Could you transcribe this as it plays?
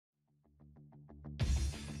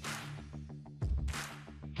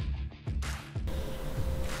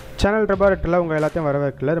Channel ரெபாரட்டரியில் உங்கள் எல்லாத்தையும்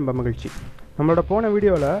வரவேற்கல ரொம்ப மகிழ்ச்சி. நம்மளோட போன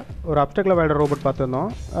வீடியோவில் ஒரு அப்டெக்கில் வைல்டர் ரோபோட் பார்த்துருந்தோம்.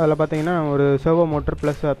 அதில் பார்த்தீங்கன்னா ஒரு சர்வோ மோட்டர்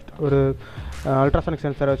ப்ளஸ் ஒரு அல்ட்ராசானிக்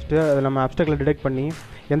சென்சரை வச்சுட்டு அதை நம்ம அப்டெக்கில் டிடெக்ட் பண்ணி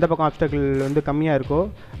எந்த பக்கம் அப்டெக்கில் வந்து கம்மியாக இருக்கோ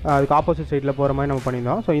அதுக்கு ஆப்போசிட் சைடில் போகிற மாதிரி நம்ம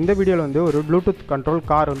பண்ணியிருந்தோம். ஸோ இந்த வீடியோவில் வந்து ஒரு ப்ளூடூத் கண்ட்ரோல்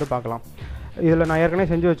கார் வந்து பார்க்கலாம். இதில் நான் ஏற்கனவே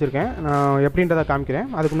செஞ்சு வச்சுருக்கேன், நான் எப்படின்றதை காமிக்கிறேன்.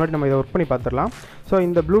 அதுக்கு முன்னாடி நம்ம இதை ஒர்க் பண்ணி பார்த்துடலாம். ஸோ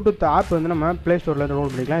இந்த ப்ளூடூத் ஆப் வந்து நம்ம ப்ளே ஸ்டோரில்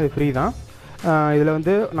டவுன்லோட் பண்ணிக்கலாம். இது ஃப்ரீ தான். இதில்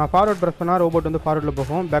வந்து நான் ஃபார்வர்ட் ப்ரெஸ் பண்ணால் ரோபோட் வந்து ஃபார்வர்டில்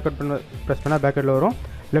போகும், பேக்வர்ட் ப்ரெஸ் பண்ணால் பேக்வர்டில் வரும்,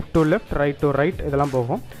 left to left, right to right இதெல்லாம்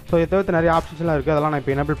போகும். ஸோ இதை தவிர்த்து நிறைய ஆப்ஷன்ஸ்லாம் இருக்குது, அதெல்லாம் நான்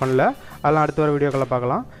இப்போ எனேபிள் பண்ணல, அதெல்லாம் அடுத்த வர வீடியோக்களை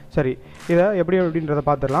பார்க்கலாம். சரி, இதை எப்படின்றத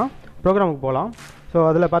பார்த்துடலாம். ப்ரோக்ராமுக்கு போகலாம். ஸோ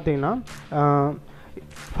அதில் பார்த்தீங்கன்னா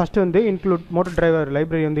ஃபஸ்ட்டு வந்து இன்க்ளூட் மோட்டர் டிரைவர்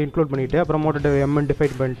லைப்ரரி வந்து இன்க்ளூட் பண்ணிவிட்டு அப்புறம் மோட்டர் டிரைவர் எம்என்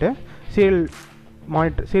டிஃபைன் பண்ணிட்டு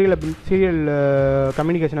சீரியல்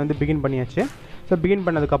கம்யூனிகேஷன் வந்து பிகின் பண்ணியாச்சு. ஸோ பிகின்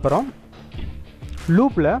பண்ணதுக்கப்புறம்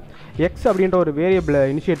லூப்பில் எக்ஸ் அப்படின்ற ஒரு வேரியபிளை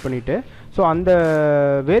இனிஷியேட் பண்ணிவிட்டு ஸோ அந்த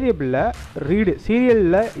வேரியபிளில்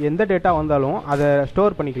சீரியலில் எந்த டேட்டா வந்தாலும் அதை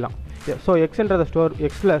ஸ்டோர் பண்ணிக்கலாம். ஸோ எக்ஸ்ன்றதை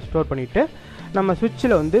எக்ஸில் ஸ்டோர் பண்ணிவிட்டு நம்ம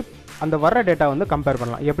சுவிட்சில் வந்து அந்த வர்ற டேட்டா வந்து கம்பேர்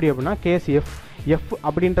பண்ணலாம். எப்படி அப்படின்னா கேஸ் எஃப்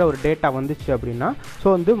அப்படின்ற ஒரு டேட்டா வந்துச்சு அப்படின்னா ஸோ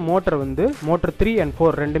வந்து மோட்டர் 3 and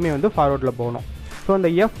 4 ரெண்டுமே வந்து ஃபார்வர்டில் போகணும். ஸோ அந்த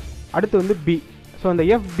எஃப் அடுத்து வந்து பி. ஸோ அந்த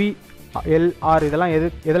எஃப்பி எல்ஆர் இதெல்லாம்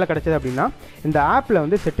எதில் கிடச்சது அப்படின்னா இந்த ஆப்பில்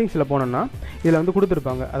வந்து செட்டிங்ஸில் போனோன்னா இதில் வந்து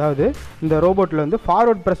கொடுத்துருப்பாங்க. அதாவது இந்த ரோபோட்டில் வந்து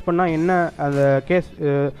ஃபார்வர்ட் ப்ரெஸ் பண்ணால் என்ன அந்த கேஸ்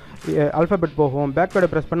அல்ஃபபெட் போகும், பேக்வேர்டு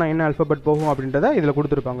ப்ரெஸ் பண்ணால் என்ன அல்ஃபபெட் போகும் அப்படின்றத இதில்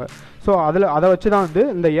கொடுத்துருப்பாங்க. ஸோ அதை வச்சு தான் வந்து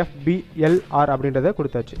இந்த எஃப்பிஎல்ஆர் அப்படின்றத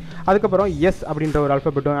கொடுத்தாச்சு. அதுக்கப்புறம் எஸ் அப்படின்ற ஒரு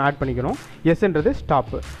அல்ஃபபெட்டும் ஆட் பண்ணிக்கணும். எஸ்ன்றது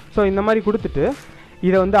ஸ்டாப்பு. ஸோ இந்த மாதிரி கொடுத்துட்டு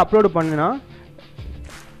இதை வந்து அப்லோடு பண்ணினா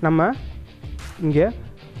நம்ம இங்கே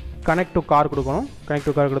கனெக்ட் டு கார் கொடுக்கணும். கனெக்ட்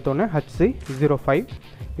டு கார் கொடுத்த உடனே HC05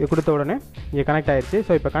 இது கொடுத்த உடனே இங்கே கனெக்ட் ஆகிடுச்சு.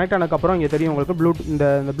 ஸோ இப்போ கனெக்ட் ஆனதுக்கப்புறம் இங்கே தெரியும் உங்களுக்கு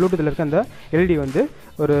இந்த ப்ளூடூத்தில் இருக்க அந்த எல்இடி வந்து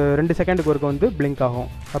ஒரு 2 செகண்டுக்கு ஒருக்க வந்து பிளிங்க்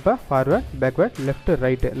ஆகும். அப்போ ஃபார்வர்ட், பேக்வேர்ட், லெஃப்ட்,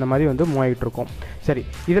 ரைட்டு இந்த மாதிரி வந்து மூவ் ஆகிட்டு இருக்கும். சரி,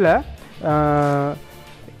 இதில்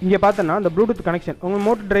இங்கே பார்த்தோன்னா இந்த ப்ளூடூத் கனெக்ஷன் உங்கள்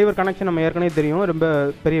மோட்டர் டிரைவர் கனெக்ஷன் நம்ம ஏற்கனவே தெரியும், ரொம்ப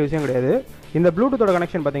பெரிய விஷயம் கிடையாது. இந்த ப்ளூடூத்தோட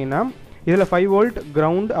கனெக்ஷன் பார்த்தீங்கன்னா இதில் 5 volt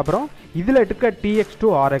கிரவுண்ட், அப்புறம் இதில் இருக்க TX to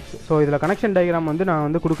RX. ஸோ இதில் கனெக்ஷன் டயக்ராம் வந்து நான்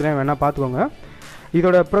வந்து கொடுக்குறேன், வேணால் பார்த்துக்கோங்க.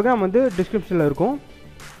 இதோட ப்ரோக்ராம் வந்து டிஸ்கிரிப்ஷனில் இருக்கும்,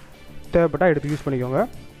 தேவைப்பட்டால் எடுத்து யூஸ் பண்ணிக்கோங்க.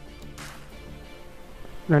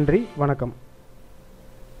 நன்றி, வணக்கம்.